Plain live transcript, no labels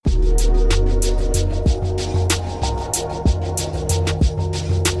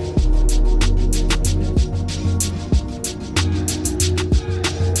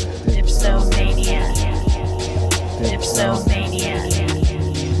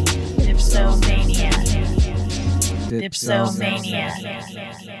Dipsomania.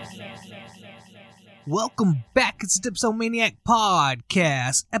 Welcome back. It's the Dipsomaniac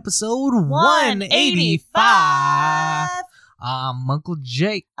Podcast, episode 185. I'm Uncle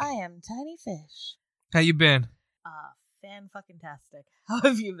Jake. I am Tiny Fish. How you been? Fan-fucking-tastic. How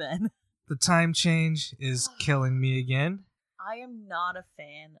have you been? The time change is killing me again. I am not a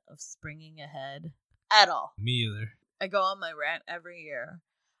fan of springing ahead at all. Me either. I go on my rant every year.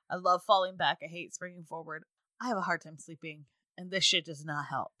 I love falling back. I hate springing forward. I have a hard time sleeping, and this shit does not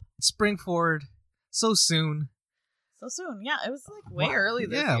help. Spring forward so soon. So soon, yeah. It was like way early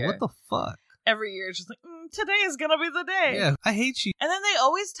this year. Yeah, what the fuck? Every year, it's just like, today is gonna be the day. Yeah, I hate you. And then they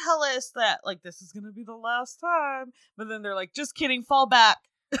always tell us that, like, this is gonna be the last time. But then they're like, just kidding, fall back.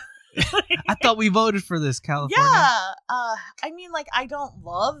 I thought we voted for this, California. Yeah. I mean, like, I don't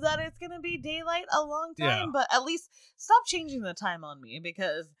love that it's gonna be daylight a long time, but at least stop changing the time on me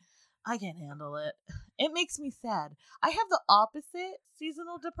because I can't handle it. It makes me sad. I have the opposite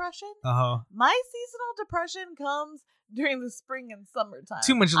seasonal depression. Uh-huh. My seasonal depression comes during the spring and summertime.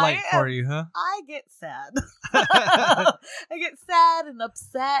 Too much light for you, huh? I get sad. I get sad and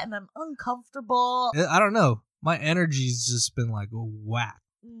upset and I'm uncomfortable. I don't know. My energy's just been like whack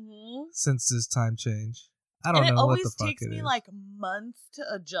since this time change. I don't know what the fuck it is. It always takes me like months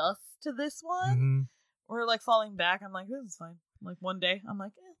to adjust to this one. Or like falling back, I'm like, this is fine. Like one day, I'm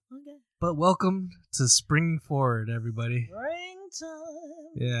like, okay. But welcome to spring forward, everybody.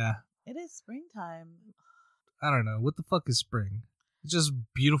 Springtime. Yeah. It is springtime. I don't know. What the fuck is spring? Just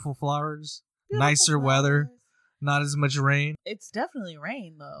beautiful flowers, flowers. nicer weather, not as much rain. It's definitely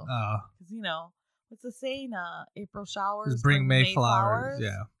rain, though. Oh. Because, you know, what's the saying? April showers bring May flowers.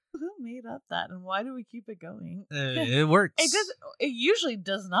 Yeah. Who made up that, and why do we keep it going? It works. It usually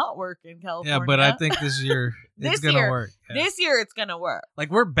does not work in California. Yeah, but I think this year it's gonna work. Yeah. This year it's gonna work.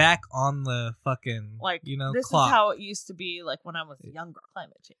 Like we're back on the fucking this clock. is how it used to be like when I was younger.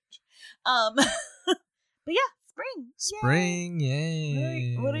 Climate change. But yeah, spring.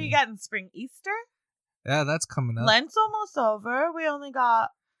 Yay. What do you got in spring? Easter? Yeah, that's coming up. Lent's almost over. We only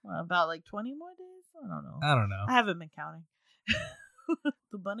got about like 20 more days. I don't know. I haven't been counting.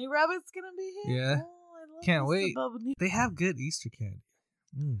 The bunny rabbit's gonna be here. Yeah. Oh, I can't wait. They have good Easter candy.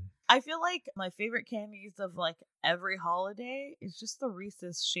 I feel like my favorite candies of like every holiday is just the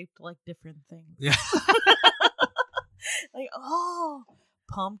Reese's shaped like different things. Yeah. Like,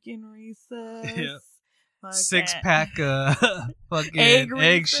 pumpkin Reese's. Yeah. 6-pack fucking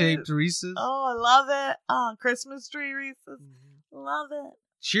egg-shaped Reese's. Oh, I love it. Christmas tree Reese's. Love it.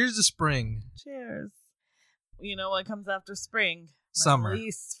 Cheers to spring. Cheers. You know what comes after spring? Summer. My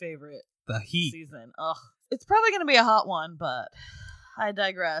least favorite. The heat. Season. Ugh. It's probably going to be a hot one, but I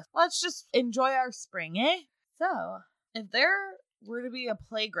digress. Let's just enjoy our spring, eh? So, if there were to be a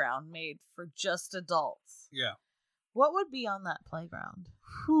playground made for just adults, yeah, what would be on that playground?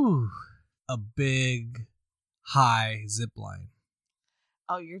 Whew. A big, high zip line.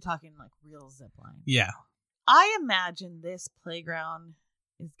 Oh, you're talking like real zip line. Yeah. I imagine this playground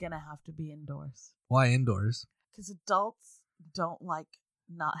is going to have to be indoors. Why indoors? Because adults don't like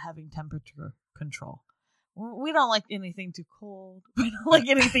not having temperature control. We don't like anything too cold. We don't like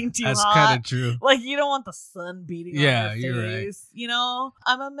anything too hot. That's kind of true. Like, you don't want the sun beating on your face. You're right. You know?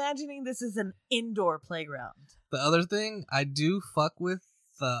 I'm imagining this is an indoor playground. The other thing, I do fuck with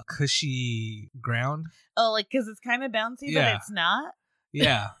the cushy ground. Oh, like, because it's kind of bouncy, but it's not?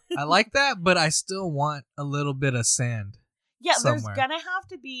 Yeah. I like that, but I still want a little bit of sand. Yeah, somewhere. There's gonna have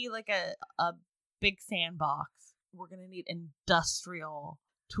to be like a big sandbox. We're gonna need industrial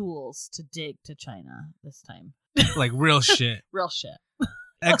tools to dig to China this time. Like real shit. Real shit.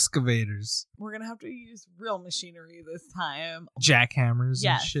 Excavators. We're gonna have to use real machinery this time. Jackhammers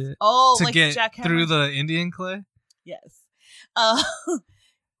and shit. Oh, to like get jackhammers through the Indian clay? Yes.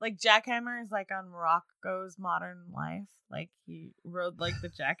 Like jackhammers, like on Rocco's Modern Life. Like he rode like the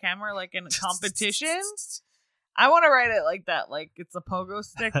jackhammer like in a competition. I want to write it like that. Like it's a pogo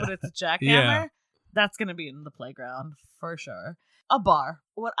stick, but it's a jackhammer. Yeah. That's going to be in the playground for sure. A bar.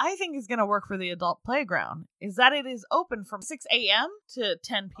 What I think is going to work for the adult playground is that it is open from 6 a.m. to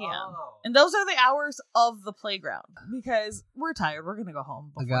 10 p.m. Oh. And those are the hours of the playground because we're tired. We're going to go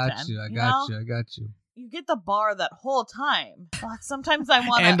home before 10. I got you. You get the bar that whole time. Sometimes I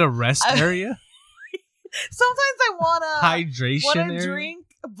want to... And a rest area? Sometimes I want to... Hydration area? Drink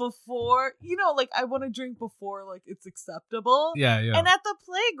before... You know, like, I want to drink before, like, it's acceptable. Yeah. And at the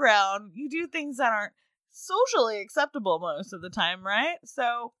playground, you do things that aren't socially acceptable most of the time, right?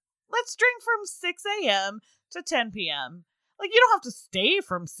 So, let's drink from 6 a.m. to 10 p.m. Like, you don't have to stay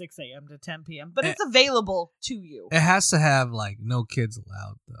from 6 a.m. to 10 p.m., but it's available to you. It has to have, like, no kids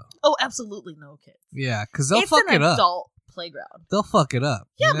allowed, though. Oh, absolutely no kids. Yeah, because they'll fuck it up. It's an adult playground. They'll fuck it up.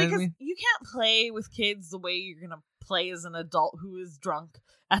 Yeah, you know because what I mean? you can't play with kids the way you're going to play as an adult who is drunk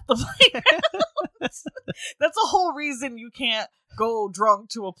at the playground. That's the whole reason you can't go drunk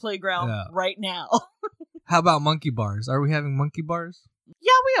to a playground right now. How about monkey bars? Are we having monkey bars?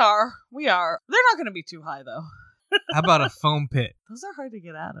 Yeah, we are. We are. They're not going to be too high, though. How about a foam pit? Those are hard to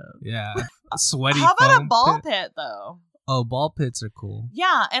get out of. Yeah. A sweaty How about foam a ball pit, though? Oh, ball pits are cool.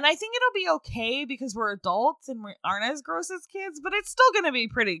 Yeah, and I think it'll be okay because we're adults and we aren't as gross as kids, but it's still going to be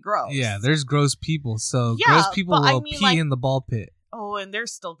pretty gross. Yeah, there's gross people, so gross people will pee in the ball pit. Oh, and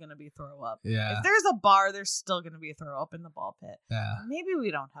there's still going to be throw up. Yeah. If there's a bar, there's still going to be throw up in the ball pit. Yeah. Maybe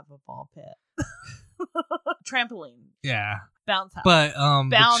we don't have a ball pit. Trampoline. Yeah. Bounce house. But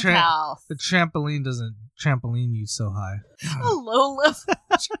bounce house. The trampoline doesn't trampoline you so high. A low level.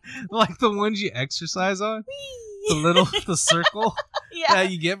 Like the ones you exercise on. The circle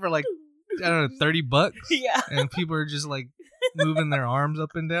that you get for like, I don't know, $30. Yeah. And people are just like moving their arms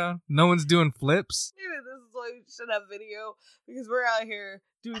up and down. No one's doing flips. Maybe this is why we should have video, because we're out here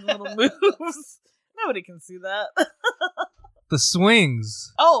doing little moves. Nobody can see that. The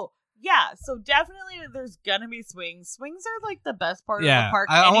swings. Oh, yeah. So definitely there's gonna be swings. Swings are like the best part of the park.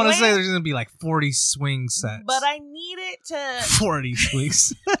 I want to say there's gonna be like 40 swing sets. But I need it to 40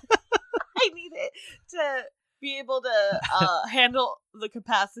 swings. I need it to be able to handle the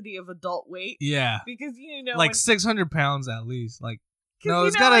capacity of adult weight. Yeah. Because like 600 pounds at least. Like, no,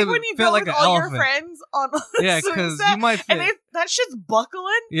 it's gotta when you fit like an all elephant. Your friends on yeah, because you might fit. And that shit's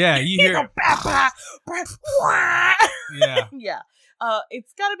buckling. Yeah, you hear it. Yeah. Yeah.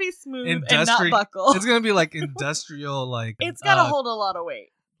 It's gotta be smooth and not buckle. It's gonna be like industrial, like it's gotta hold a lot of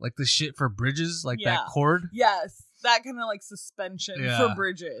weight. Like the shit for bridges, like that cord. Yes. That kind of like suspension for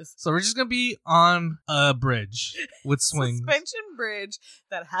bridges. So we're just gonna be on a bridge with swings. Suspension bridge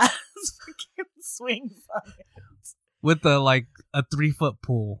that has freaking swings on it. With a 3-foot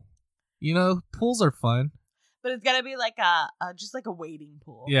pool. Pools are fun. But it's gotta be like just like a wading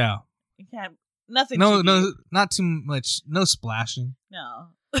pool. Yeah. You can't nothing. No, not too much. No splashing. No.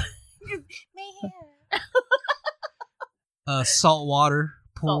 My hair. Saltwater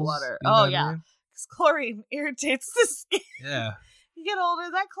pools. Saltwater. Oh yeah. Because chlorine irritates the skin. Yeah. You get older,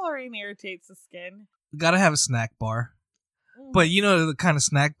 that chlorine irritates the skin. We gotta have a snack bar. But the kind of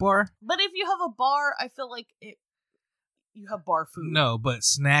snack bar? But if you have a bar, I feel like you have bar food. No, but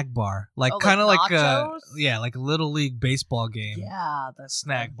snack bar. Like kind of like a Little League baseball game. Yeah, that's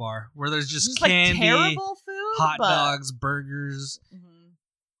snack bar where there's just like candy, terrible food, hot dogs, burgers,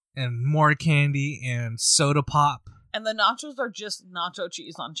 and more candy and soda pop. And the nachos are just nacho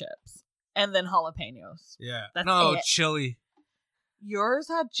cheese on chips. And then jalapenos. Yeah. That's chili. Yours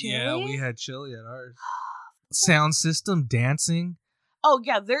had chili? Yeah, we had chili at ours. Sound system, dancing. Oh,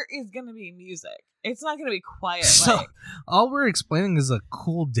 yeah, there is going to be music. It's not going to be quiet. So, all we're explaining is a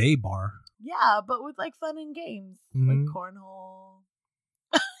cool day bar. Yeah, but with fun and games. Like cornhole.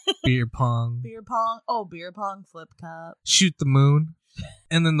 Beer pong. Beer pong. Oh, beer pong, flip cup. Shoot the moon.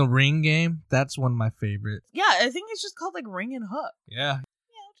 And then the ring game. That's one of my favorites. Yeah, I think it's just called ring and hook. Yeah.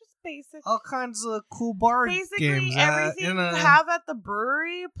 Just basic. All kinds of cool bar games. Basically, everything you have at the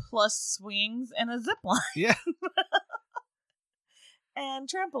brewery plus swings and a zip line. Yeah. And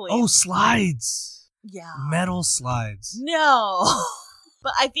trampoline. Oh, slides. Yeah. Metal slides. No.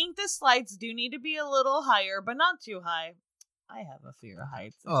 But I think the slides do need to be a little higher, but not too high. I have a fear of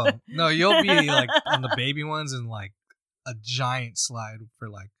heights. Oh, no, you'll be on the baby ones and a giant slide for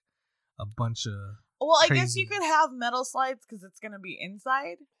a bunch of Well, I crazy. guess you could have metal slides because it's going to be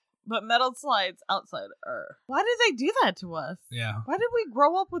inside, but metal slides outside are... Why did they do that to us? Yeah. Why did we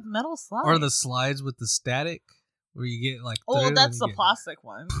grow up with metal slides? Or the slides with the static where you get oh, that's the plastic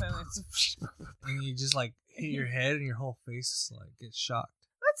ones. And you just hit your head and your whole face gets shocked.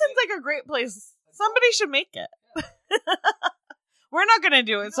 That sounds like a great place. Somebody should make it. We're not going to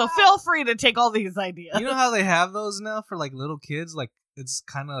do it, so feel free to take all these ideas. You know how they have those now for little kids? It's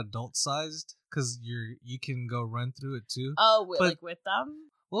kind of adult sized because you can go run through it too. Oh, with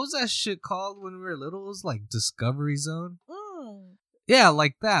them? What was that shit called when we were little? It was Discovery Zone. Mm. Yeah,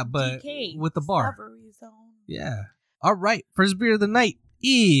 like that, but DK, with the bar. Discovery Zone. Yeah. All right. First beer of the night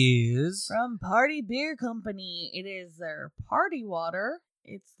is from Party Beer Company. It is their party water.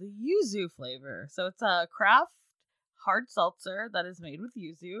 It's the yuzu flavor. So it's a craft hard seltzer that is made with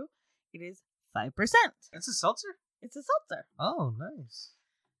yuzu. It is 5%. It's a seltzer? It's a seltzer. Oh, nice.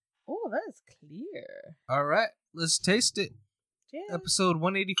 Oh, that is clear. All right. Let's taste it. Cheers. Episode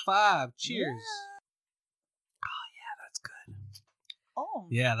 185. Cheers. Yeah. Oh, yeah, that's good. Oh.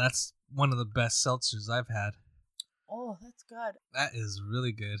 Yeah, that's one of the best seltzers I've had. Oh, that's good. That is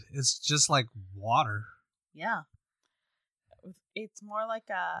really good. It's just like water. Yeah. It's more like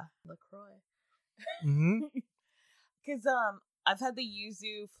a LaCroix. Mm-hmm. Because I've had the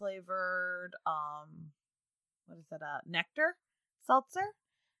yuzu flavored what is that? Nectar seltzer,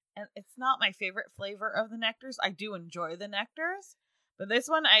 and it's not my favorite flavor of the nectars. I do enjoy the nectars, but this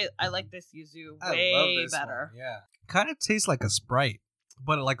one I like this yuzu way better. One, yeah, kind of tastes like a Sprite,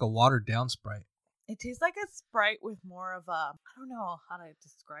 but like a watered down Sprite. It tastes like a Sprite with more of a, I don't know how to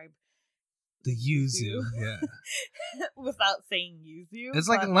describe the yuzu. Yeah, without saying yuzu. It's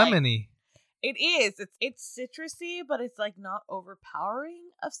like lemony. It is. It's citrusy, but it's like not overpowering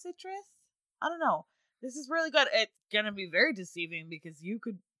of citrus. I don't know. This is really good. It's gonna be very deceiving because you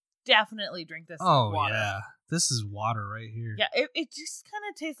could definitely drink this like water. Yeah. This is water right here. Yeah, it just kind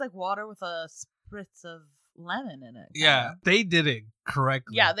of tastes like water with a spritz of lemon in it. Yeah, they did it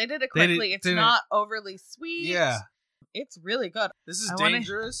correctly. Yeah, they did it correctly. It's not overly sweet. Yeah. It's really good. This is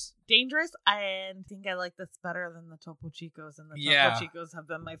dangerous. Dangerous. I think I like this better than the Topo Chicos, and the Topo Chicos have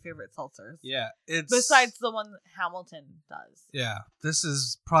been my favorite seltzers. Yeah, it's besides the one Hamilton does. Yeah, this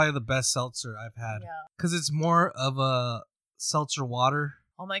is probably the best seltzer I've had. Yeah, because it's more of a seltzer water.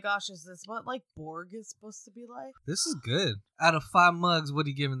 Oh my gosh, is this what like Borg is supposed to be like? This is good. Out of 5 mugs, what are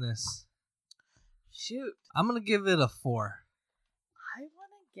you giving this? Shoot, I'm gonna give it a 4. I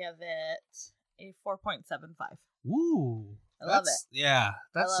want to give it a 4.75. Ooh. I love it. Yeah.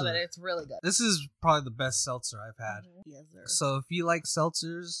 I love it. It's really good. This is probably the best seltzer I've had. Yes, sir. So if you like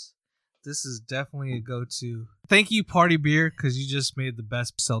seltzers, this is definitely a go-to. Thank you, Party Beer, because you just made the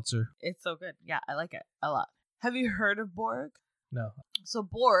best seltzer. It's so good. Yeah, I like it a lot. Have you heard of Borg? No. So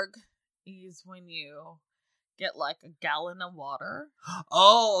Borg is when you get like a gallon of water.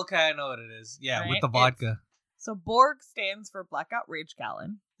 Oh, okay. I know what it is. Yeah, right? With the vodka. So Borg stands for Blackout Rage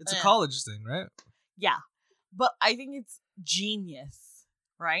Gallon. It's a college thing, right? Yeah. But I think it's genius,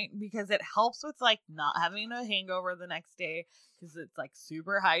 right? Because it helps with like not having a hangover the next day because it's like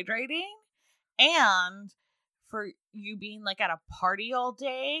super hydrating. And for you being like at a party all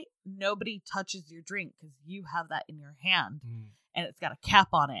day, nobody touches your drink because you have that in your hand and it's got a cap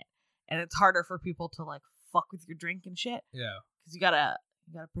on it. And it's harder for people to like fuck with your drink and shit. Yeah. Because you gotta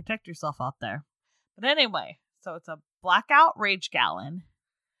protect yourself out there. But anyway, so it's a Blackout Rage Gallon.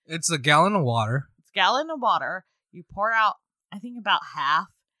 It's a gallon of water. Gallon of water. You pour out, I think, about half,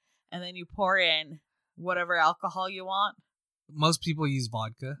 and then you pour in whatever alcohol you want. Most people use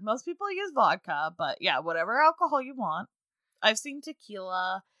vodka. But yeah, whatever alcohol you want. I've seen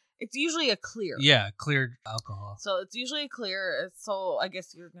tequila. It's usually a clear. Yeah, clear alcohol. So it's usually a clear. So I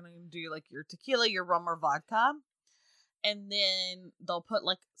guess you're gonna do like your tequila, your rum, or vodka. And then they'll put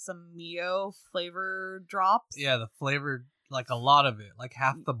like some Mio flavor drops. Yeah, the flavored. Like a lot of it, like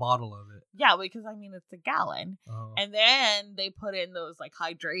half the bottle of it. Yeah, because I mean it's a gallon. Oh. And then they put in those like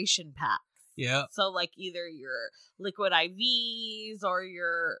hydration packs. Yeah. So like either your liquid IVs or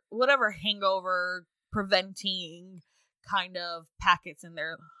your whatever hangover preventing kind of packets in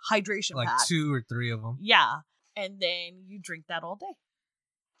their hydration like packs. 2 or 3 of them. Yeah. And then you drink that all day.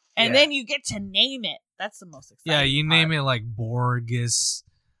 And then you get to name it. That's the most exciting Yeah, you part. name it like Borgus,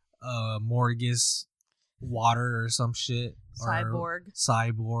 Morgus water or some shit. Cyborg. That's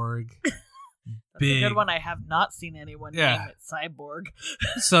a good one. I have not seen anyone name it Cyborg.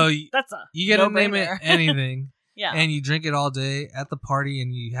 So that's you get to name it anything. Yeah. And you drink it all day at the party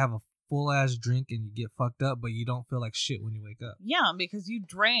and you have a full ass drink and you get fucked up, but you don't feel like shit when you wake up. Yeah, because you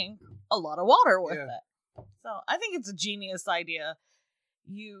drank a lot of water with it. So I think it's a genius idea.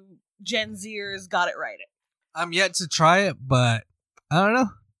 You Gen Zers got it right. I'm yet to try it, but I don't know.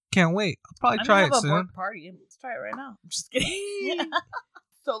 Can't wait. I'll probably try it soon. Party. Let's try it right now. I'm just kidding.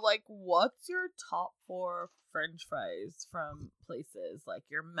 So, like, what's your top 4 French fries from places like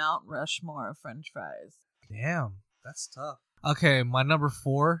your Mount Rushmore of French fries? Damn, that's tough. Okay, my number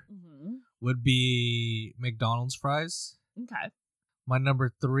 4 would be McDonald's fries. Okay. My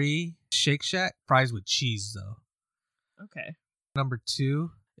number 3, Shake Shack fries with cheese, though. Okay. Number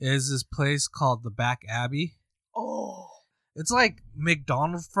 2 is this place called the Back Abbey. Oh. It's like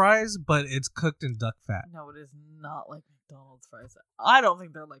McDonald's fries, but it's cooked in duck fat. No, it is not like McDonald's fries. I don't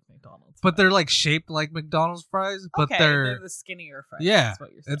think they're like McDonald's fries. But they're like shaped like McDonald's fries, but they're the skinnier fries. Yeah, that's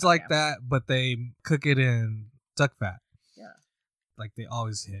what you're saying. It's like that, but they cook it in duck fat. Yeah. Like they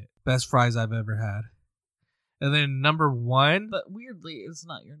always hit. Best fries I've ever had. And then number 1. But weirdly, it's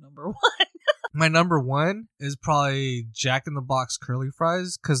not your number 1. My number 1 is probably Jack in the Box curly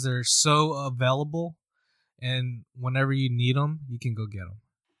fries because they're so available. And whenever you need them, you can go get them.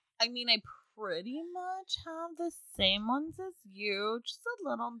 I mean, I pretty much have the same ones as you, just a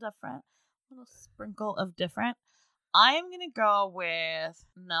little different. A little sprinkle of different. I'm going to go with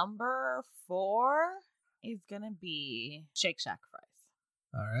number 4 is going to be Shake Shack fries.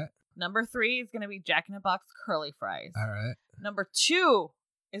 All right. Number 3 is going to be Jack in the Box curly fries. All right. Number 2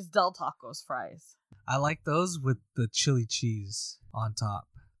 is Del Taco's fries. I like those with the chili cheese on top.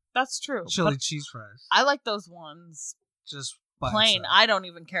 That's true. Chili cheese fries. I like those ones just plain. I don't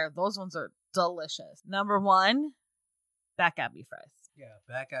even care. Those ones are delicious. Number 1, Back Abbey fries. Yeah,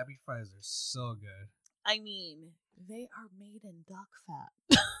 Back Abbey fries are so good. I mean, they are made in duck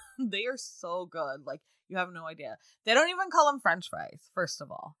fat. They are so good. Like, you have no idea. They don't even call them French fries, first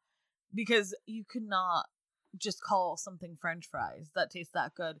of all. Because you could not just call something French fries that taste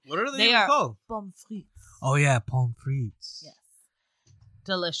that good. What are they even called? Pommes frites. Oh, yeah, pommes frites. Yes.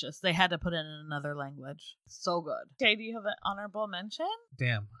 Delicious. They had to put it in another language. So good. Okay, do you have an honorable mention?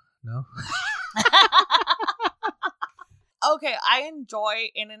 Damn, no. Okay, I enjoy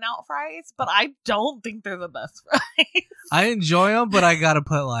In-N-Out fries, but I don't think they're the best fries. I enjoy them, but I gotta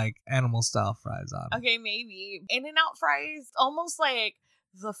put like animal style fries on them. Okay, maybe. In-N-Out fries, almost like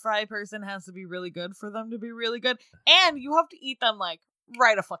the fry person has to be really good for them to be really good. And you have to eat them like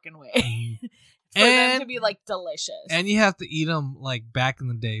right a fucking way. For them to be like delicious. And you have to eat them like back in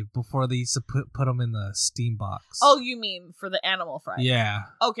the day before they used to put them in the steam box. Oh, you mean for the animal fries? Yeah.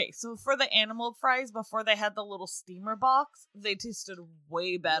 Okay, so for the animal fries, before they had the little steamer box, they tasted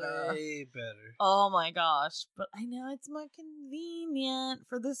way better. Way better. Oh my gosh. But I know it's more convenient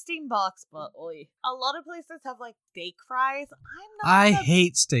for the steam box, but oy. A lot of places have like steak fries. I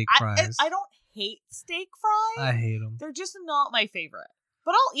hate steak fries. I don't hate steak fries. I hate them. They're just not my favorite.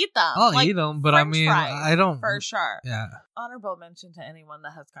 But I'll eat them. I'll eat them, but French I mean, fries, I don't. For sure. Yeah. Honorable mention to anyone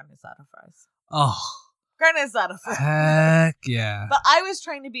that has carne asada fries. Oh. Carne asada fries. Heck yeah. But I was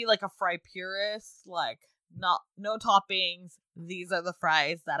trying to be like a fry purist, like no toppings. These are the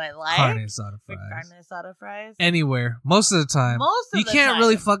fries that I like. Carne asada fries. Carne asada fries. Anywhere. Most of the time. You can't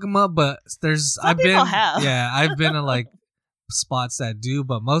really fuck them up, but there's... Some people have. Yeah, I've been in like spots that do,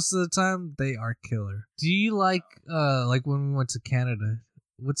 but most of the time they are killer. Do you like when we went to Canada?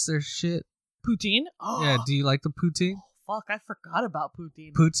 What's their shit? Poutine? Oh. Yeah, do you like the poutine? Oh, fuck, I forgot about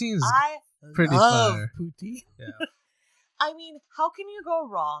poutine. Poutine's pretty love fire. Poutine. Yeah. I mean, how can you go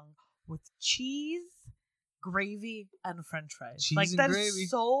wrong with cheese, gravy, and French fries? Cheese like and that gravy. Is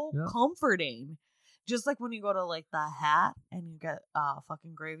so comforting. Just like when you go to like the Hat and you get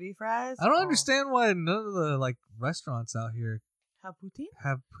fucking gravy fries. I don't understand why none of the like restaurants out here have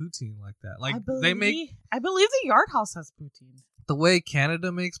poutine like that. Like I believe the Yard House has poutine. The way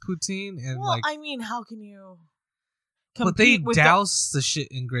Canada makes poutine and I mean, how can you but they douse the shit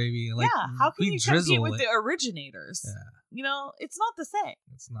in gravy and like how can you compete with the originators? Yeah. You know, it's not the same.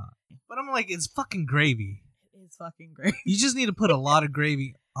 It's not. But I'm like, it's fucking gravy. It is fucking gravy. You just need to put a lot of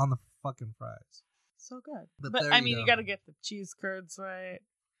gravy on the fucking fries. So good. But I mean, you gotta get the cheese curds right.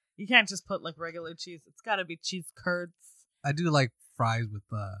 You can't just put like regular cheese. It's gotta be cheese curds. I do like fries with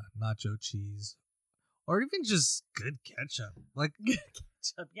nacho cheese. Or even just good ketchup. Like good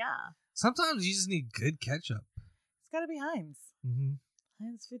ketchup, yeah. Sometimes you just need good ketchup. It's gotta be Heinz. Mm-hmm.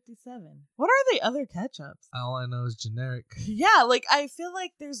 Heinz 57. What are the other ketchups? All I know is generic. Yeah, like I feel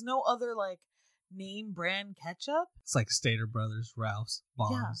like there's no other like name brand ketchup. It's like Stater Brothers, Ralph's,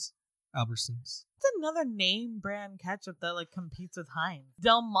 Vons, Albertsons. It's another name brand ketchup that like competes with Heinz.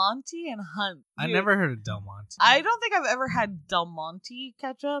 Del Monte and Hunt. I never heard of Del Monte. I don't think I've ever had Del Monte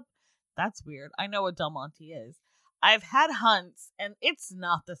ketchup. That's weird. I know what Del Monte is. I've had Hunt's, and it's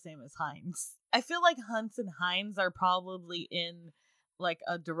not the same as Heinz. I feel like Hunt's and Heinz are probably in like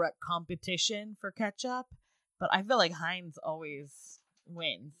a direct competition for ketchup, but I feel like Heinz always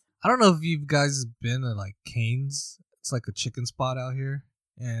wins. I don't know if you guys have been to like Cane's. It's like a chicken spot out here,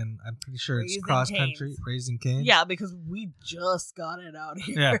 and I'm pretty sure it's cross country. Raising Cane's. Yeah, because we just got it out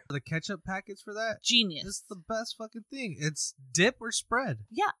here. Yeah, the ketchup packets for that, genius. It's the best fucking thing. It's dip or spread.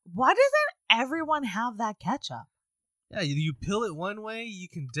 Yeah, why doesn't everyone have that ketchup? Yeah, you peel it one way, you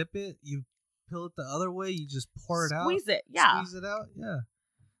can dip it. You peel it the other way, you just pour it out. Squeeze it, yeah. Squeeze it out, yeah.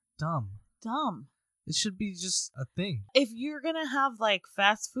 Dumb. It should be just a thing. If you're gonna have like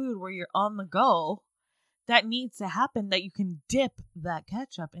fast food where you're on the go, that needs to happen, that you can dip that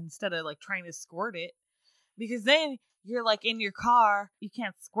ketchup instead of like trying to squirt it. Because then you're like in your car, you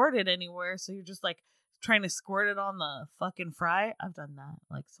can't squirt it anywhere, so you're just like trying to squirt it on the fucking fry. I've done that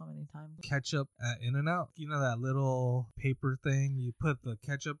like so many times. Ketchup at In-N-Out. You know that little paper thing you put the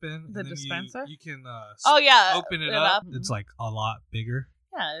ketchup in? The dispenser? You can open it up. It's like a lot bigger.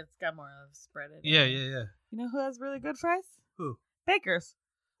 Yeah, it's got more of spread it. Yeah. You know who has really good fries? Who? Baker's.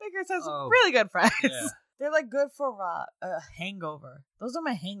 Baker's has Oh, really good fries. yeah. They're like good for a hangover. Those are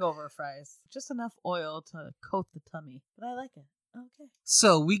my hangover fries. Just enough oil to coat the tummy. But I like it. Okay.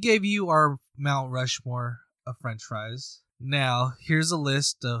 So we gave you our Mount Rushmore of French fries. Now, here's a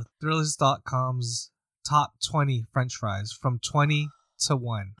list of Thrillist.com's top 20 French fries from 20 to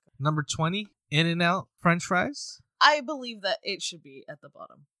 1. Number 20, In-N-Out French fries. I believe that it should be at the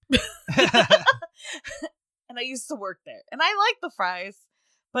bottom. And I used to work there. And I like the fries,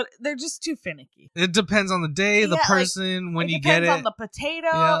 but they're just too finicky. It depends on the day, the Yeah, person, when you get it. It depends on the potato.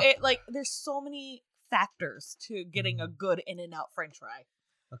 Yeah. It like there's so many factors to getting a good In-N-Out French fry.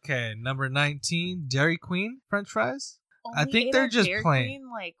 Okay, number 19, Dairy Queen French fries. I Only think ate they're at just Dairy plain. Queen,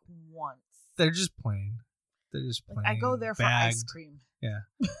 like once. They're just plain. They're just plain. Like, I go there for ice bagged. cream. Yeah.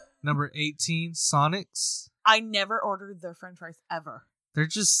 Number 18, Sonic's. I never ordered their French fries ever. They're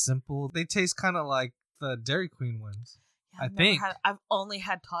just simple. They taste kind of like the Dairy Queen ones. Yeah, I think. I've only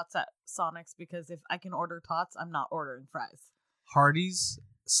had tots at Sonic's because if I can order tots, I'm not ordering fries. Hardee's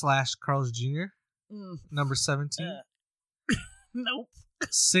 / Carl's Jr. Number 17. Nope.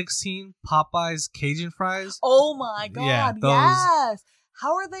 16, Popeye's Cajun fries. Oh my god, Yeah, those- yes.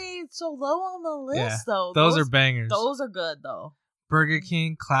 How are they so low on the list, Yeah, though? Those are bangers. Those are good, though. Burger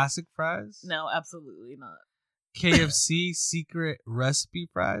King Classic fries. No, absolutely not. KFC Secret Recipe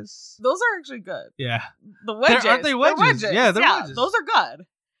fries. Those are actually good. Yeah. The wedges. Aren't they wedges? Yeah, they're wedges. Those are good.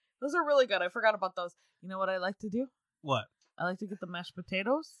 Those are really good. I forgot about those. You know what I like to do? What? I like to get the mashed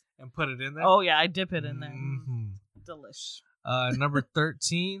potatoes. And put it in there? Oh, yeah. I dip it in there. Mhm. Delish. Number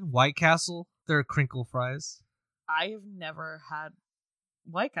 13, White Castle. They're crinkle fries. I have never had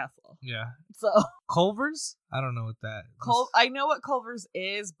White Castle. Yeah. So Culver's? I don't know what that is. I know what Culver's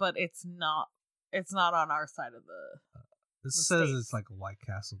is, but it's not on our side of the This the says States. it's like a White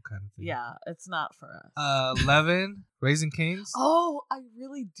Castle kind of thing. Yeah, it's not for us. 11, Raising Cane's. Oh, I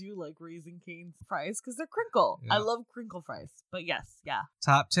really do like Raising Cane's fries because they're crinkle. Yeah. I love crinkle fries. But yes, yeah,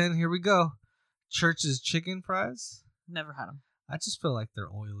 Top 10, here we go. Church's Chicken Fries. never had them. I just feel like they're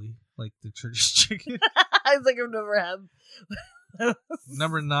oily, like the Church's Chicken. I think I've never had those.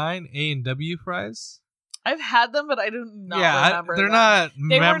 Number 9, A&W Fries. I've had them, but I do not remember they're them. not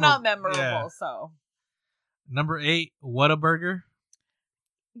They memorable. were not memorable, Yeah. so Number 8, Whataburger.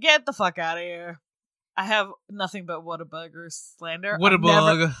 get the fuck out of here. I have nothing but Whataburger slander.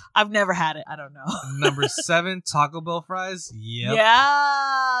 Whataburger. I've never had it. I don't know. Number 7, Taco Bell fries. Yep.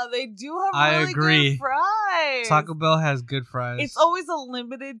 Yeah, they do have I really agree. good fries. Taco Bell has good fries. It's always a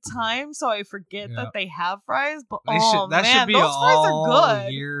limited time, so I forget Yeah. that they have fries. But That man, should be those fries all are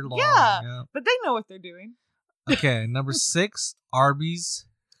good. year long. Yeah. But they know what they're doing. Okay, number 6, Arby's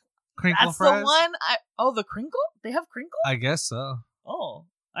crinkle That's fries. the one. The crinkle? They have crinkle? I guess so. Oh,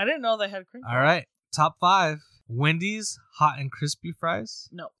 I didn't know they had crinkle. All right, top 5, Wendy's hot and crispy fries.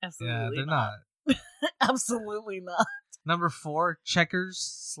 No, absolutely Yeah, they're not. Absolutely not. Number 4,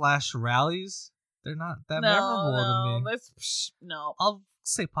 Checkers / Rallies. They're not that memorable to me. No. I'll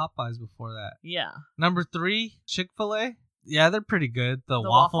say Popeyes before that. Yeah. Number 3, Chick-fil-A. Yeah, they're pretty good. The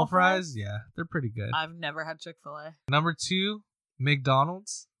waffle waffle fries, fries? yeah, they're pretty good. I've never had Chick-fil-A. Number 2,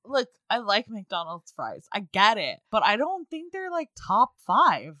 McDonald's. Look, I like McDonald's fries. I get it. But I don't think they're like top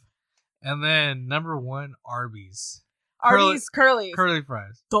 5. And then number 1, Arby's. Arby's Curly's. Curly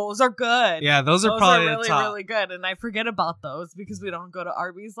fries. Those are good. Yeah, those are probably really, the top. really good. And I forget about those because we don't go to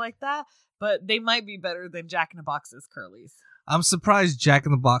Arby's like that. But they might be better than Jack in the Box's Curly's. I'm surprised Jack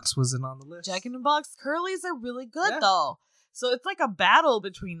in the Box wasn't on the list. Jack in the Box Curly's are really good Yeah. though. So it's like a battle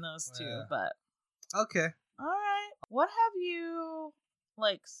between those two. Yeah. But Okay. all right. What have you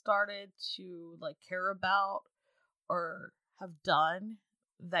like started to like care about or have done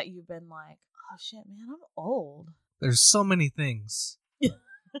that you've been like, oh shit, man, I'm old. There's so many things.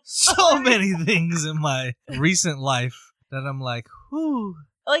 So many things in my recent life that I'm like, whoo.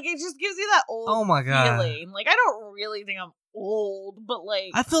 Like it just gives you that old Oh my God. feeling. Like I don't really think I'm old, but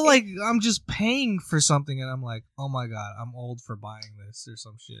like I feel like I'm just paying for something and I'm like, oh my God, I'm old for buying this or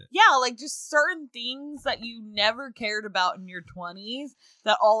some shit. yeah, like just certain things that you never cared about in your 20s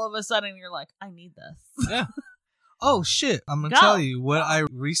that all of a sudden you're like, I need this. Yeah. Oh shit. I'm going to Go. tell you what I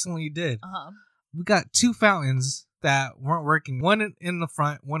recently did. Uh-huh. We got 2 fountains that weren't working. One in the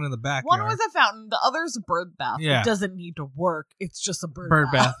front, one in the back. One was a fountain, the other's a bird bath. Yeah. It doesn't need to work. It's just a bird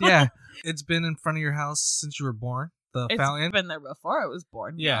bath. Yeah. It's been in front of your house since you were born. The It's fountain. been there before I was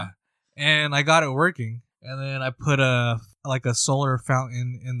born. Yeah. And I got it working. And then I put a solar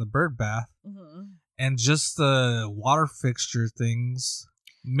fountain in the bird bath. Mm-hmm. And just the water fixture things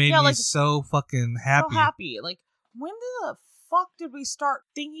made Yeah, me like, so fucking happy. So happy. Like, when the fuck did we start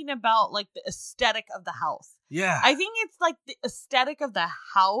thinking about like the aesthetic of the house? Yeah. I think it's like the aesthetic of the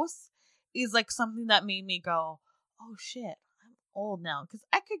house is like something that made me go, oh shit, I'm old now. Because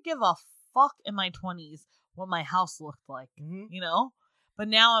I could give a fuck in my 20s what my house looked like, you know? But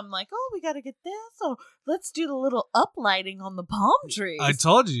now I'm like, oh, we got to get this. So let's do the little uplighting on the palm trees. I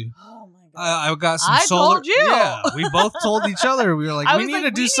told you. Oh my God. I got some I solar. told you. Yeah, we both told each other. We were like, we need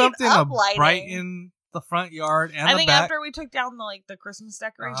to do something to uplighting. brighten the front yard and I the think back. after we took down the Christmas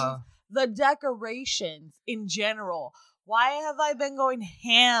decorations, the decorations in general. Why have I been going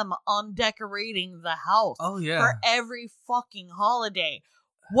ham on decorating the house? Oh, yeah. For every fucking holiday.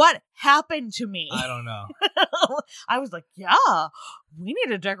 What happened to me? I don't know. I was like, yeah, we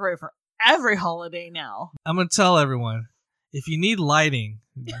need to decorate for every holiday now. I'm going to tell everyone, if you need lighting,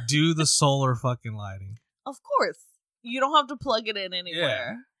 do the solar fucking lighting. Of course. You don't have to plug it in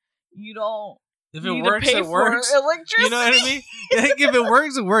anywhere. Yeah. You don't. If it works, it works. Electricity. You know what I mean? I think if it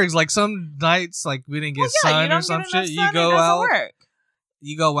works, it works. Like some nights, like we didn't get sun or some shit. You go out. Work.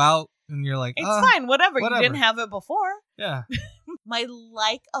 You go out and you're like, it's fine. Whatever. You didn't have it before. Yeah. My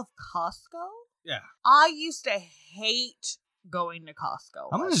like of Costco. Yeah. I used to hate going to Costco.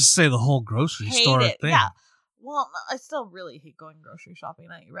 I'm gonna just say the whole grocery store thing. Yeah. Well, I still really hate going grocery shopping.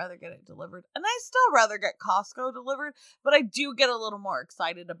 I'd rather get it delivered. And I still rather get Costco delivered. But I do get a little more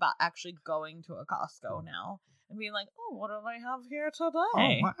excited about actually going to a Costco now. And being like, oh, what do I have here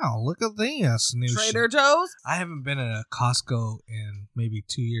today? Oh, wow. Look at this new Trader Joe's? I haven't been in a Costco in maybe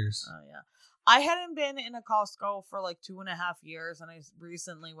 2 years. Oh, yeah. I hadn't been in a Costco for like 2.5 years. And I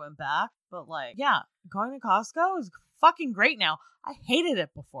recently went back. But like, yeah, going to Costco is fucking great now. I hated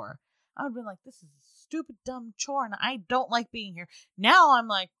it before. I would have been like, this is a stupid, dumb chore, and I don't like being here. Now I'm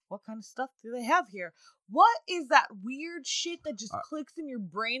like, what kind of stuff do they have here? What is that weird shit that just clicks in your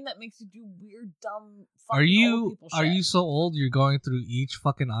brain that makes you do weird, dumb, fucking old people shit? Are you so old you're going through each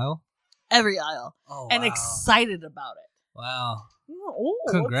fucking aisle? Every aisle. Oh, and excited about it. Wow. Oh,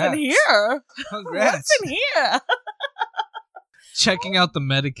 congrats. What's in here? Congrats. What's in here? Checking out the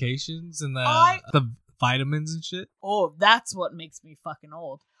medications and the vitamins and shit. Oh, that's what makes me fucking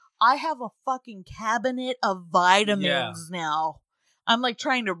old. I have a fucking cabinet of vitamins now. I'm like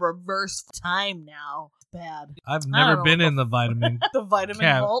trying to reverse time now. It's bad. I've never been in the vitamin. The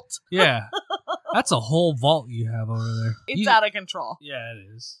vitamin vault. Yeah. That's a whole vault you have over there. It's out of control. Yeah,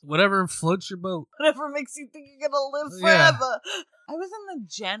 it is. Whatever floats your boat. Whatever makes you think you're going to live forever. Yeah. I was in the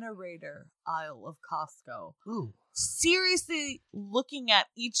generator aisle of Costco. Ooh. Seriously looking at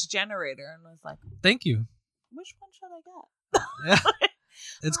each generator and was like, thank you. Which one should I get? Yeah.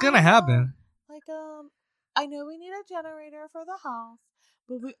 It's gonna happen. Like, I know we need a generator for the house,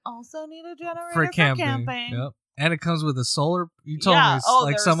 but we also need a generator for camping. Yep. And it comes with a solar. You told me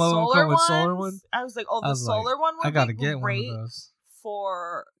like some of them come with solar ones. I was like, oh, the solar one would I gotta be get great one of those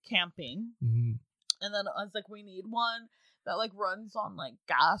for camping. Mm-hmm. And then I was like, we need one that like runs on like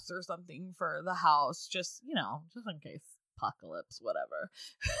gas or something for the house, just just in case. Apocalypse, whatever.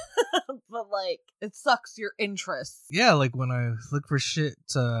 But like, it sucks your interest. Yeah, like when I look for shit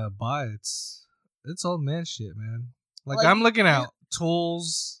to buy, it's old man shit, man. Like I'm looking at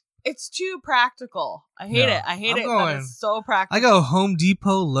tools. It's too practical. I hate it. I hate it. It's so practical. I go Home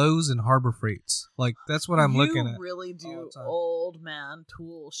Depot, Lowe's, and Harbor Freights. Like that's what I'm looking at. You really do old man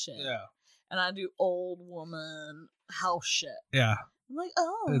tool shit. Yeah. And I do old woman house shit. Yeah. I'm like,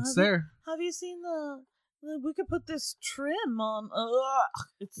 oh, it's there. Have you seen we could put this trim on. Ugh.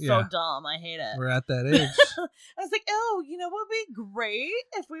 It's so dumb. I hate it. We're at that age. I was like, oh, what would be great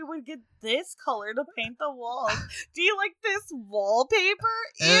if we would get this color to paint the walls. Do you like this wallpaper?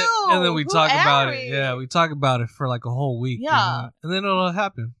 Ew. And then we talk about it. Yeah, we talk about it for like a whole week. Yeah. And then it'll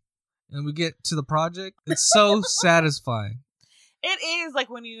happen. And we get to the project. It's so satisfying. It is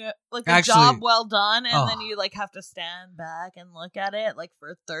like when you a job well done and then you like have to stand back and look at it like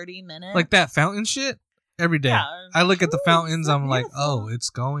for 30 minutes. Like that fountain shit. Every day. Yeah. I look at the fountains, so I'm like, oh,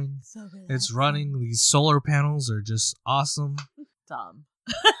 it's going. So it's running. These solar panels are just awesome. Dumb.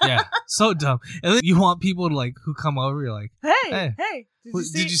 Yeah, so dumb. And then you want people to like who come over, you're like, hey,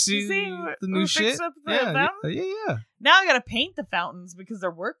 did you see the new shit? Yeah. Now I gotta paint the fountains because they're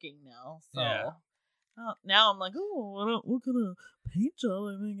working now. So now I'm like, oh, what kind of paint job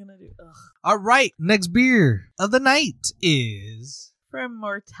am I gonna do? Ugh. All right, next beer of the night is from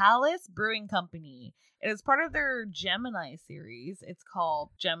Mortalis Brewing Company. It is part of their Gemini series. It's called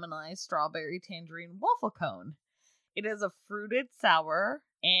Gemini Strawberry Tangerine Waffle Cone. It is a fruited sour,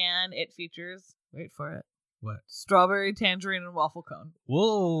 and it features, wait for it. What? Strawberry Tangerine and Waffle Cone.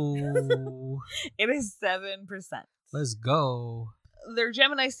 Whoa. It is 7%. Let's go. Their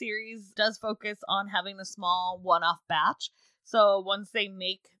Gemini series does focus on having a small one-off batch. So once they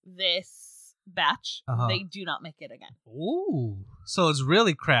make this batch, Uh-huh. they do not make it again. Ooh. So it's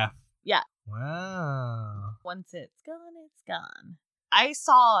really craft. Yeah. Wow. Once it's gone, it's gone. I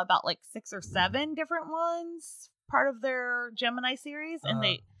saw about like 6 or 7 different ones, part of their Gemini series, and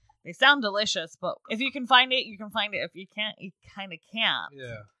they sound delicious. But if you can find it, you can find it. If you can't, you kind of can't.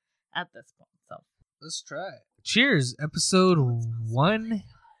 Yeah. At this point, so Let's try it. Cheers. Episode 1-8.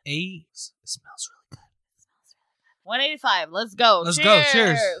 It smells really good. 185. Let's go. Let's Cheers. go.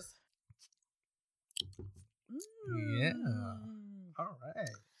 Cheers. Mm. Yeah. All right.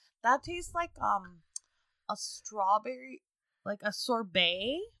 That tastes like a strawberry, like a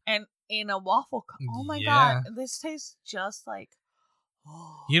sorbet, and in a waffle cup. Oh my Yeah. god, this tastes just like.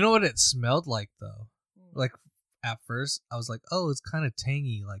 You know what it smelled like, though? Like, at first, I was like, oh, it's kind of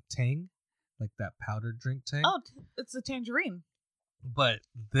tangy, like Tang. Like that powdered drink Tang. Oh, it's a tangerine. But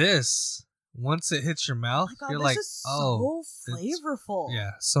this, once it hits your mouth, Oh my god, you're this like, is oh. so flavorful.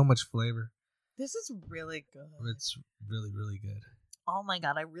 Yeah, so much flavor. This is really good. It's really, really good. Oh my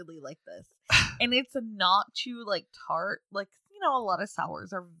god, I really like this. And it's not too like tart. Like, you know, a lot of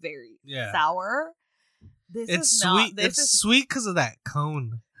sours are very sour. This it's is sweet. Not. It's sweet because of that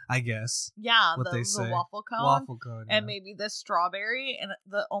cone, I guess. Yeah, what they say. the waffle cone. Waffle cone. And maybe the strawberry, and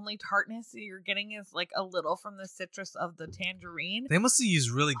the only tartness that you're getting is like a little from the citrus of the tangerine. They must have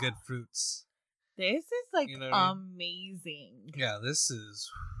used really good fruits. This is like You know what I mean? amazing. Yeah, this is.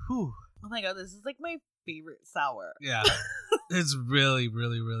 Whew. Oh my god, this is like my favorite sour. Yeah, it's really,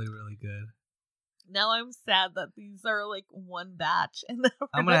 really, really, really good. Now I'm sad that these are like one batch, and then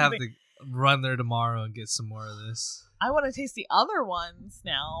I'm gonna have to run there tomorrow and get some more of this. I want to taste the other ones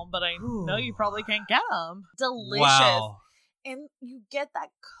now, but I know you probably can't get them. Delicious. Wow. And you get that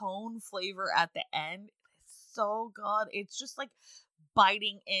cone flavor at the end. It's so good. It's just like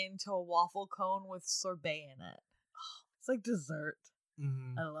biting into a waffle cone with sorbet in it. It's like dessert.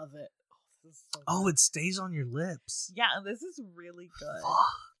 Mm-hmm. I love it. This is so good. Oh, it stays on your lips. Yeah, this is really good.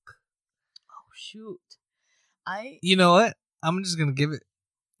 Fuck. Oh, shoot. You know what? I'm just gonna give it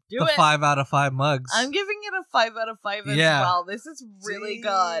Do it. 5 out of 5 mugs. I'm giving it a 5 out of 5 as Yeah. well. This is really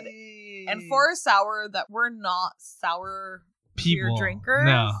good. And for a sour that we're not sour beer People, drinkers,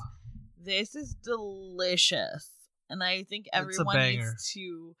 no. this is delicious. And I think a everyone banger. needs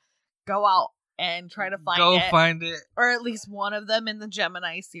to go out and try to find Go it. find it. Or at least one of them in the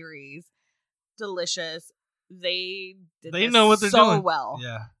Gemini series. Delicious. They know what they're so doing. well.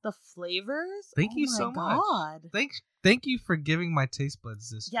 Yeah. The flavors. Thank oh you my so much. God. Thank you for giving my taste buds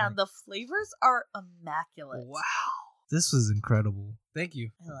this. Yeah, drink. the flavors are immaculate. Wow. This was incredible. Thank you.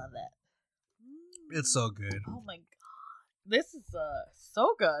 I love it. It's so good. Oh my god. This is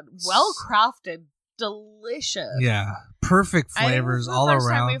so good. Well crafted. Delicious. Yeah. Perfect flavors all First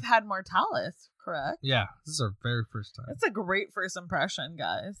time around. we've had Mortalis, correct? Yeah. This is our very first time. It's a great first impression,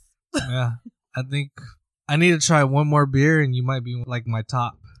 guys. Yeah. I think I need to try one more beer and you might be like my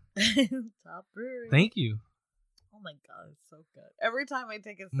top. Top brewery. Thank you. Oh my god, it's so good. Every time I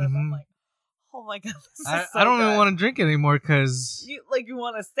take a sip, I'm like, oh my god, this is so I don't good. even want to drink it anymore because You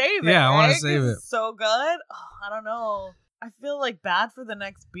want to save it. Yeah, I wanna right? save 'Cause it. It's so good. Oh, I don't know. I feel like bad for the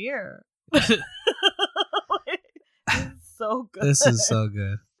next beer. It's so good. this is so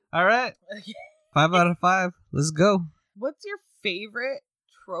good. All right. 5 out of 5. Let's go. What's your favorite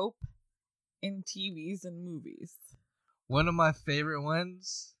trope in TVs and movies? One of my favorite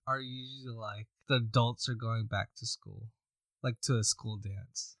ones are usually like the adults are going back to school, like to a school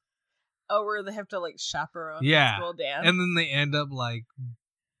dance. Oh, where they have to like chaperone Yeah. the school dance. And then they end up like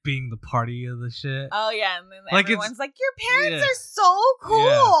being the party of the shit. Oh yeah, and then Like, everyone's like, "Your parents yeah. are so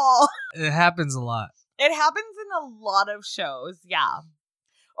cool." It happens a lot. It happens in a lot of shows, yeah.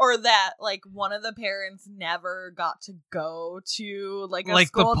 Or that like one of the parents never got to go to like a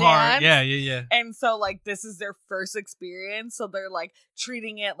school the part. dance. Yeah. And so like this is their first experience, so they're like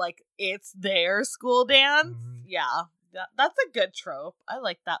treating it like it's their school dance. Mhm. Yeah. That's a good trope. I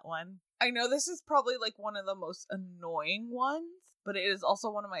like that one. I know this is probably like one of the most annoying ones, but it is also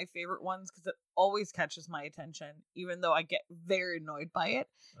one of my favorite ones because it always catches my attention, even though I get very annoyed by it,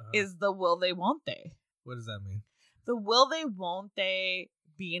 is the will they, won't they. What does that mean? The will they, won't they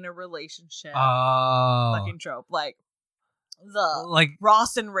be in a relationship Oh. fucking trope. Like the like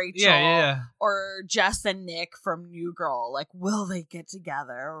Ross and Rachel yeah. or Jess and Nick from New Girl. Like, will they get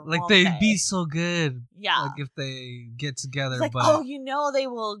together? Or Like won't they'd they? be so good. Yeah. Like if they get together, It's like, but oh, they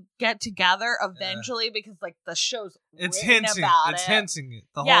will get together eventually because like the show's it's written hinting. about It's it. hinting it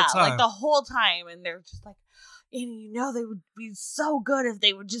the Yeah, whole time. like the whole time, and they're just like, and they would be so good if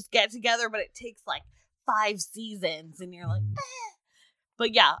they would just get together, but it takes like 5 seasons, and you're like, eh.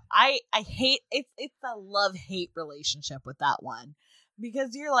 But yeah, I hate it's a love-hate relationship with that one.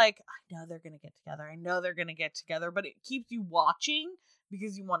 Because you're like, I know they're going to get together. I know they're going to get together. But it keeps you watching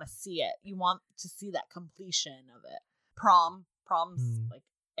because you want to see it. You want to see that completion of it. Prom's like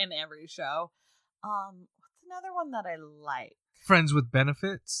in every show. What's another one that I like? Friends with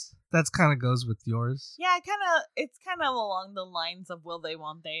Benefits. That's kind of goes with yours. Yeah, it's kind of along the lines of will they,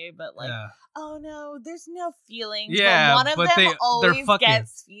 won't they? But like, oh no, there's no feelings. Yeah, but one of them always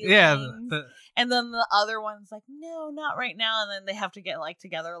gets feelings. Yeah, and then the other one's like, no, not right now. And then they have to get like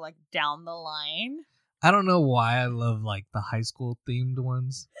together like down the line. I don't know why I love like the high school themed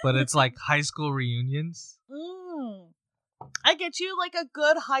ones, but it's like high school reunions. I get you. Like a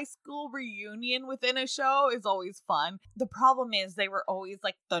good high school reunion within a show is always fun. The problem is they were always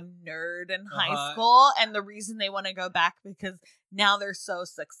like the nerd in high school, and the reason they want to go back because now they're so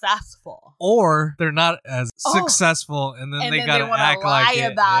successful, or they're not as successful, and then they gotta act like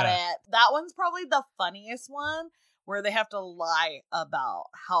it. About it. That one's probably the funniest one, where they have to lie about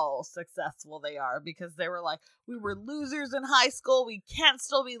how successful they are because they were like, we were losers in high school. We can't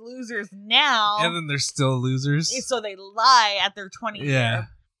still be losers now. And then they're still losers. So they lie at their 20th year.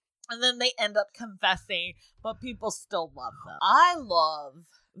 And then they end up confessing, but people still love them. I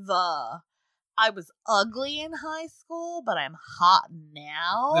love I was ugly in high school, but I'm hot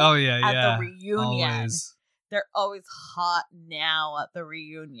now. Oh, yeah, at the reunion. Always. They're always hot now at the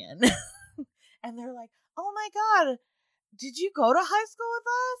reunion. And they're like, oh my God, did you go to high school with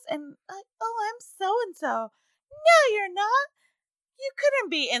us? And like, oh, I'm so-and-so. No, you're not. You couldn't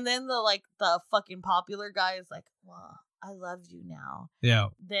be. And then the fucking popular guy is like, well, I love you now. Yeah.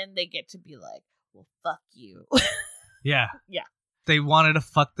 Then they get to be like, well, fuck you. Yeah. Yeah. They wanted to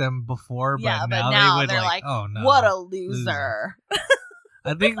fuck them before, but now they would they're like, oh no. What a loser.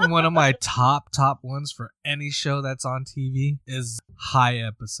 I think one of my top ones for any show that's on TV is high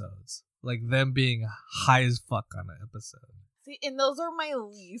episodes. Like them being high as fuck on an episode. See, and those are my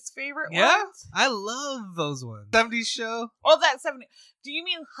least favorite ones. Yeah, I love those ones. 70s show. Oh, that 70s. Do you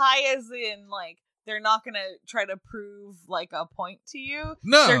mean high as in like they're not gonna try to prove like a point to you?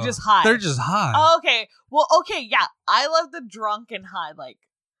 No, they're just high. They're just high. Oh, okay. Well, okay, yeah. I love the drunk and high, like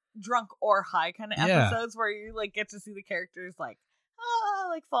drunk or high kind of episodes where you like get to see the characters like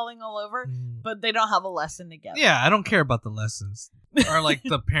like falling all over, but they don't have a lesson together. Yeah, I don't care about the lessons. Or like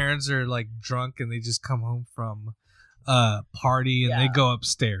the parents are like drunk and they just come home from party and they go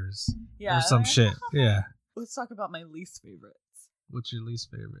upstairs or some shit. Yeah. Let's talk about my least favorites. What's your least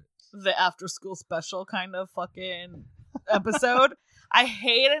favorite? The after school special kind of fucking episode. I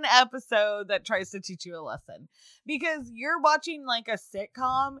hate an episode that tries to teach you a lesson because you're watching like a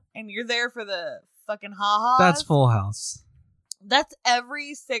sitcom and you're there for the fucking ha-has. That's Full House. That's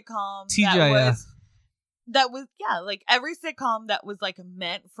every sitcom TGIF. That was like every sitcom that was like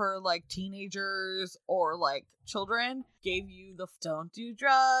meant for like teenagers or like children gave you the don't do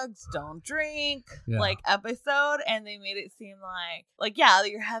drugs, don't drink like episode, and they made it seem like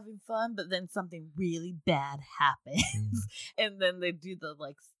you're having fun, but then something really bad happens, and then they do the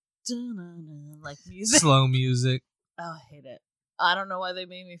like music, slow music. Oh, I hate it. I don't know why they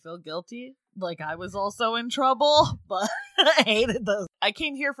made me feel guilty. Like I was also in trouble, but I hated those. I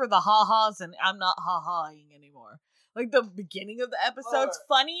came here for the ha-has and I'm not ha-haing anymore. Like the beginning of the episode's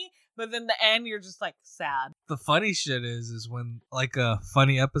funny, but then the end you're just like sad. The funny shit is when like a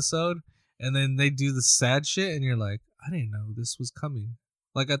funny episode and then they do the sad shit and you're like, I didn't know this was coming.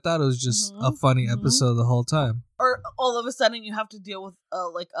 Like I thought it was just a funny episode the whole time. Or all of a sudden you have to deal with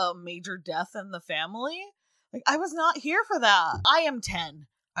like a major death in the family. Like, I was not here for that. I am 10.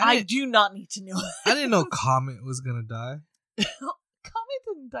 I do not need to know. I didn't know Comet was going to die. Comet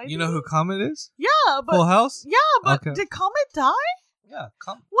didn't die. You know who Comet is? Yeah, but... Full House? Yeah, but did Comet die? Yeah,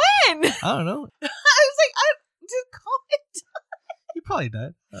 Comet. When? I don't know. I was like, did Comet die? He probably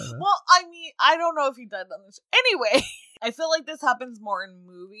died. Well, I mean, I don't know if he died on this. Anyway, I feel like this happens more in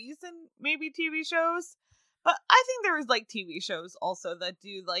movies than maybe TV shows. But I think there is like TV shows also that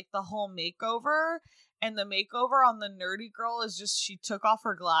do like the whole makeover. And the makeover on the nerdy girl is just she took off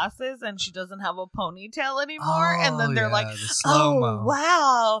her glasses and she doesn't have a ponytail anymore. And then they're like, oh,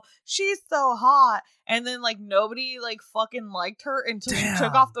 wow, she's so hot. And then like nobody like fucking liked her until she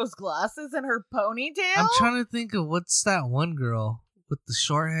took off those glasses and her ponytail. I'm trying to think of what's that one girl with the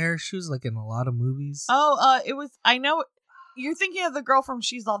short hair. She was like in a lot of movies. Oh, it was, I know, you're thinking of the girl from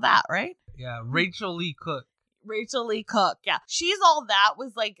She's All That, right? Yeah, Rachel Lee Cook. Rachel Lee Cook, yeah. She's All That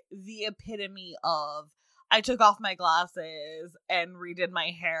was like the epitome of I took off my glasses and redid my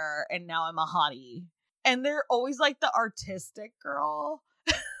hair and now I'm a hottie. And they're always like the artistic girl.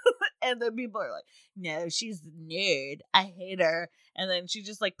 And then people are like, no, she's a nerd. I hate her. And then she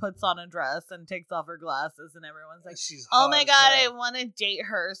just like puts on a dress and takes off her glasses, and everyone's like, She's oh hot my as god, hell. I want to date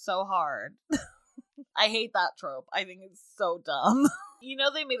her so hard. I hate that trope. I think it's so dumb. You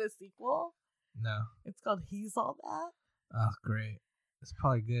know they made a sequel? No. It's called He's All That. Oh, great. It's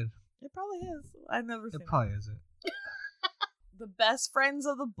probably good. It probably is. I've never seen It probably isn't. The best friends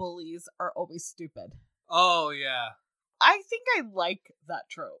of the bullies are always stupid. Oh, yeah. I think I like that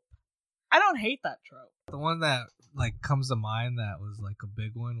trope. I don't hate that trope. The one that like comes to mind that was like a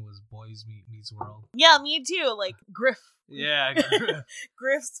big one was Boys Meets World. Yeah, me too. Like Griff. Yeah.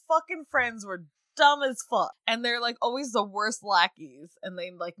 Griff's fucking friends were dumb as fuck. And they're like always the worst lackeys. And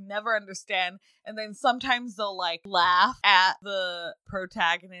they like never understand. And then sometimes they'll like laugh at the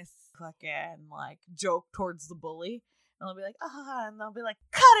protagonist's fucking like joke towards the bully. And they'll be like, and they'll be like,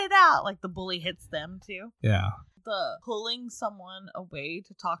 cut it out. Like the bully hits them too. Yeah. The pulling someone away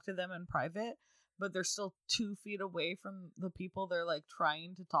to talk to them in private, but they're still 2 feet away from the people they're like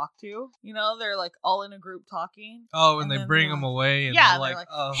trying to talk to. You know, they're like all in a group talking. Oh, and And they then bring they're them like- away, and Yeah, they're like,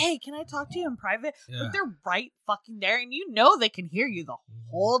 oh, hey, can I talk to you in private? yeah. But they're right fucking there, and you know they can hear you the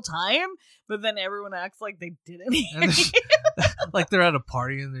whole time, but then everyone acts like they didn't hear And you. like they're at a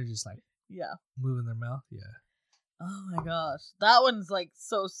party and they're just like Yeah. moving their mouth. Yeah. Oh my gosh. That one's like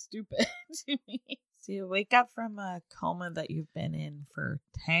so stupid to me. So you wake up from a coma that you've been in for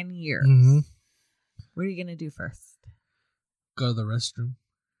 10 years. Mm-hmm. What are you going to do first? Go to the restroom.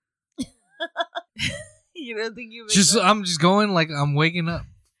 You don't think you I'm just going like I'm waking up.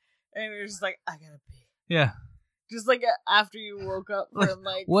 and you're just like, I gotta pee. Yeah. Just like after you woke up from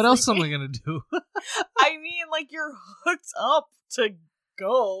like What else am sleeping. I gonna do? I mean, like you're hooked up to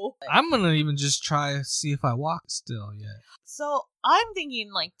go. I'm gonna even just try see if I walk still yet. So I'm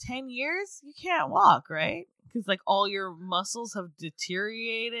thinking like 10 years, you can't walk, right? Because like all your muscles have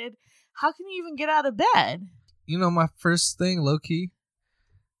deteriorated. How can you even get out of bed? You know, my first thing, low key.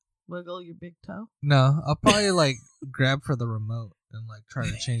 Wiggle your big toe. No, I'll probably like grab for the remote and like try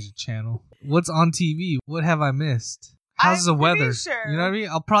to change the channel. What's on TV? What have I missed? How's I'm the weather? pretty sure. You know what I mean?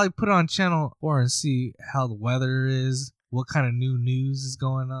 I'll probably put on channel 4 and see how the weather is. What kind of new news is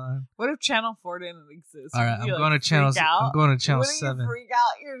going on? What if Channel 4 didn't exist? All right, Would you, I'm going to channel. freak out? I'm going to channel Wouldn't 7. you freak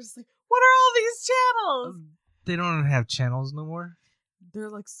out? You're just like, what are all these channels? They don't even have channels no more. They're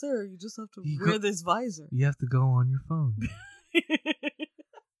like, sir, you just have to You wear go- this visor. You have to go on your phone.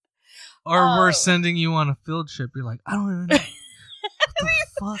 Or we're sending you on a field trip. You're like, I don't even know. What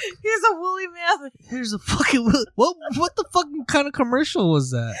the fuck? Here's a woolly mammoth. Here's a fucking what the fucking kind of commercial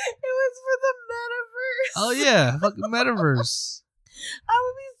was that? It was for the metaverse. Oh yeah, fucking metaverse. I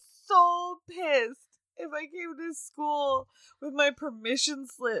would be so pissed if I came to school with my permission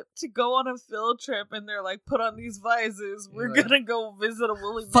slip to go on a field trip and they're like, put on these visors. We're You're like, gonna go visit a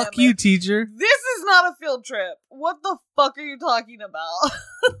woolly mammoth. Fuck you, teacher. This is not a field trip. What the fuck are you talking about?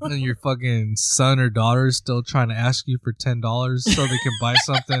 And your fucking son or daughter is still trying to ask you for $10 so they can buy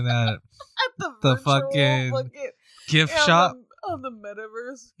something at At the The virtual fucking gift shop. on the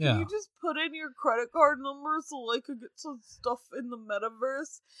metaverse. Yeah. Can you just put in your credit card number so I could get some stuff in the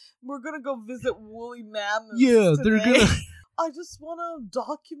metaverse? We're gonna go visit woolly mammoths. Yeah, they're today. gonna. I just want to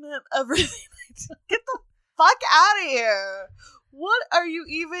document everything. Get the fuck out of here. What are you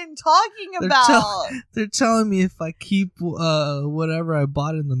even talking They're about? They're telling me if I keep whatever I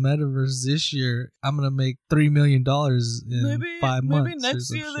bought in the metaverse this year, I'm gonna make $3 million in 5 months. Maybe next or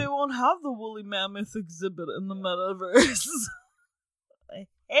some year shit. they won't have the woolly mammoth exhibit in the metaverse. I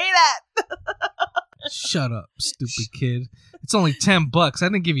hate it. Shut up, stupid kid. It's only $10. I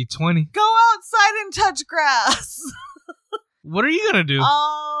didn't give you 20. Go outside and touch grass. What are you gonna do?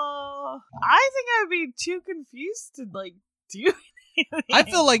 I think I'd be too confused to like do anything. I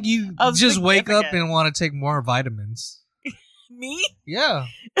feel like you Of just wake up significance. and want to take more vitamins. Me? Yeah.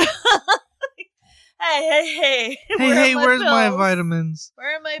 Hey. Hey, Where are where's my pills? vitamins?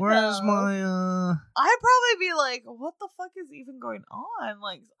 Where are my Where's pills? my I'd probably be like, what the fuck is even going on?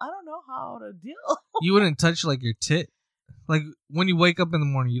 Like, I don't know how to deal. You wouldn't touch like your tit? Like when you wake up in the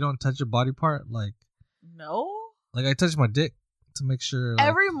morning, you don't touch your body part? Like No? I touch my dick to make sure like,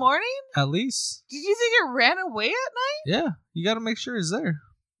 Every morning? at least. Did you think it ran away at night? Yeah. You gotta make sure it's there.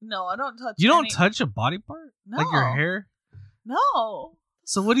 No, I don't touch You don't any- touch a body part? Like your No. hair? No.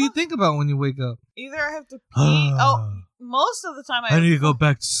 So what do you think about when you wake up? Either I have to pee. Most of the time I need to go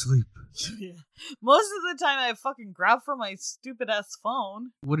back to sleep. Yeah. Most of the time I fucking grab for my stupid ass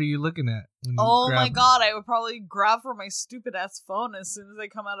phone. What are you looking at? When you Oh my grab- god, I would probably grab for my stupid ass phone as soon as I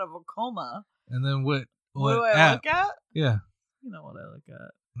come out of a coma. And then what What do I app? look at? Yeah. You know what I look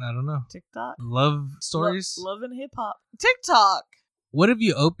at. I don't know. TikTok. Love stories? Love and hip hop. TikTok. What if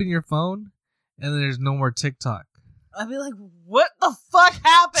you open your phone and there's no more TikTok? I'd be like, what the fuck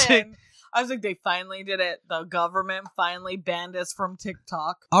happened? I was like, they finally did it. The government finally banned us from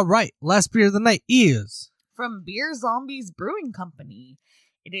TikTok. All right, last beer of the night is from Beer Zombies Brewing Company.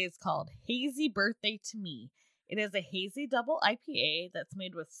 It is called Hazy Birthday to Me. It is a hazy double IPA that's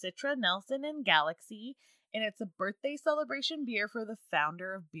made with Citra, Nelson, and Galaxy, and it's a birthday celebration beer for the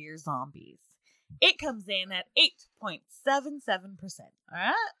founder of Beer Zombies. It comes in at 8.77%. All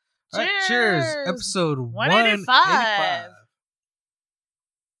right? All right, cheers. Episode 185.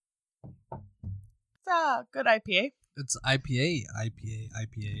 It's a good IPA. It's IPA.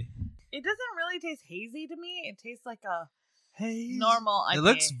 It doesn't really taste hazy to me. It tastes like a hazy. Normal IPA. It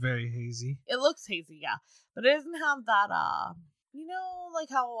looks very hazy. It looks hazy, yeah. But it doesn't have that, like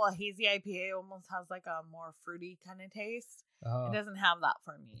how a hazy IPA almost has like a more fruity kind of taste. It doesn't have that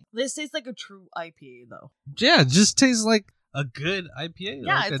for me. This tastes like a true IPA, though. Yeah, it just tastes like a good IPA.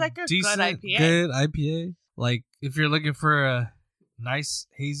 Yeah, it's like a decent, good IPA. Good IPA. Like, if you're looking for a nice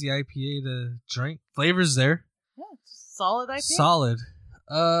hazy IPA to drink, flavor's there. Yeah, it's solid IPA. Solid.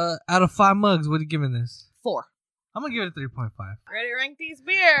 Out of 5 mugs, what are you giving this? 4. I'm going to give it a 3.5. Ready to rank these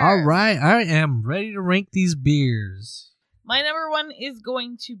beers? All right, I am ready to rank these beers. My number 1 is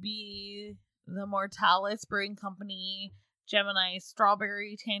going to be the Mortalis Brewing Company Gemini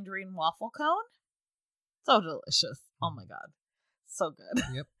Strawberry Tangerine Waffle Cone. So delicious. Oh my god. So good.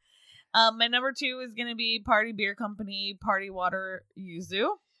 Yep. My number 2 is going to be Party Beer Company Party Water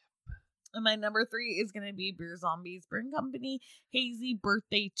Yuzu. And my number 3 is going to be Beer Zombies Brewing Company Hazy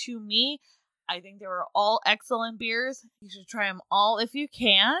Birthday to Me. I think they were all excellent beers. You should try them all if you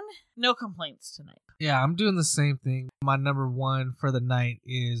can. No complaints tonight. Yeah, I'm doing the same thing. My number 1 for the night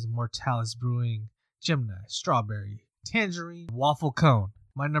is Mortalis Brewing Gemini Strawberry Tangerine Waffle Cone.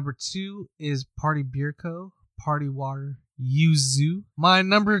 My number 2 is Party Beer Co. Party Water Yuzu. My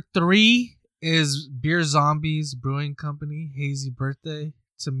number 3 is Beer Zombies Brewing Company Hazy Birthday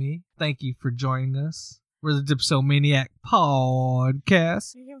to Me. Thank you for joining us. We're the Dipsomaniac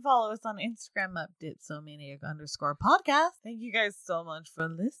Podcast. You can follow us on Instagram at Dipsomaniac_podcast. Thank you guys so much for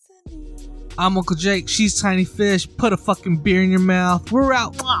listening. I'm Uncle Jake. She's Tiny Fish. Put a fucking beer in your mouth. We're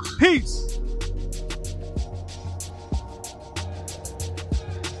out. Mwah. Peace.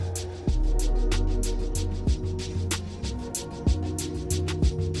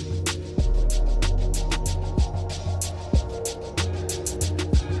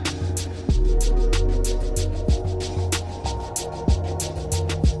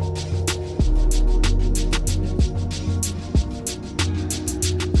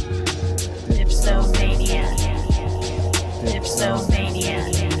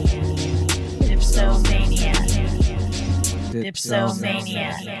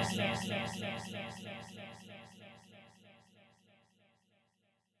 Dipsomania.